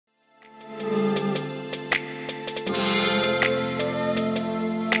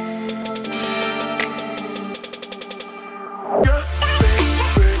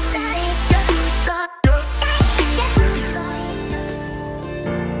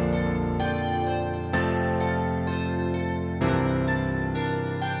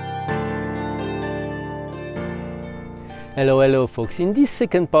Hello folks, in this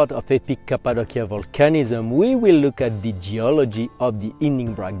second part of epic Cappadocia volcanism we will look at the geology of the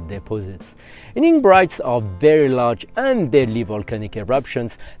Ignimbrite deposits. Ignimbrites are very large and deadly volcanic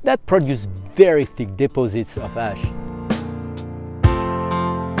eruptions that produce very thick deposits of ash.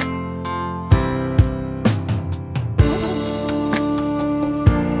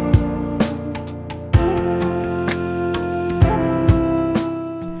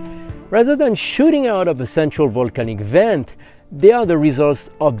 Rather than shooting out of a central volcanic vent, they are the results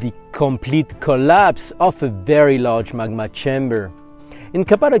of the complete collapse of a very large magma chamber. In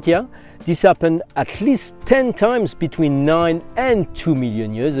Cappadocia, this happened at least 10 times between 9 and 2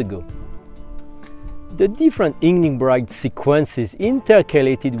 million years ago. The different Ignimbrite sequences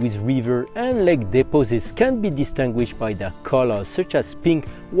intercalated with river and lake deposits can be distinguished by their colors, such as pink,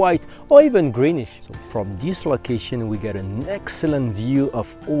 white, or even greenish. So from this location we get an excellent view of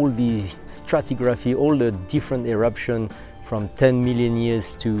all the stratigraphy, all the different eruptions from 10 million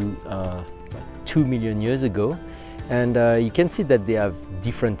years to 2 million years ago. And you can see that they have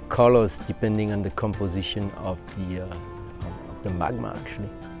different colors depending on the composition of the magma actually.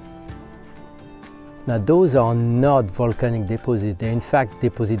 Now those are not volcanic deposits, they're in fact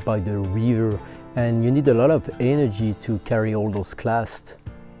deposited by the river, and you need a lot of energy to carry all those clasts.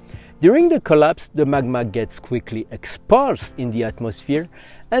 During the collapse, the magma gets quickly expulsed in the atmosphere,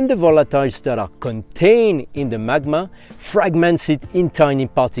 and the volatiles that are contained in the magma fragments it in tiny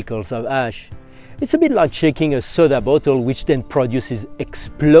particles of ash. It's a bit like shaking a soda bottle, which then produces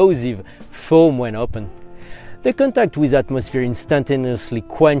explosive foam when opened. The contact with atmosphere instantaneously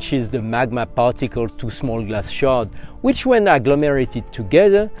quenches the magma particles to small glass shards, which when agglomerated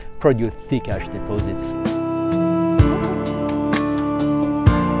together produce thick ash deposits.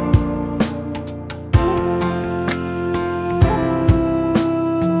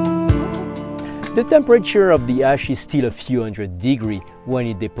 The temperature of the ash is still a few hundred degrees when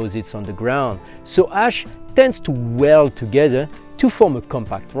it deposits on the ground, so ash tends to weld together to form a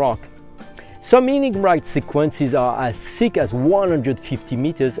compact rock. Some Ignimbrite sequences are as thick as 150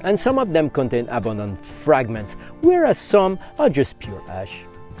 meters, and some of them contain abundant fragments, whereas some are just pure ash.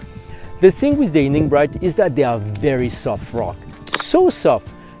 The thing with the Ignimbrite is that they are very soft rock, so soft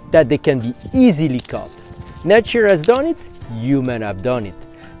that they can be easily carved. Nature has done it, humans have done it.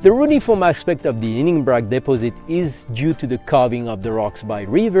 The uniform aspect of the Ignimbrite deposit is due to the carving of the rocks by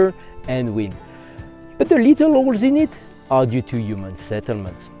river and wind, but the little holes in it are due to human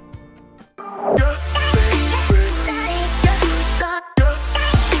settlements.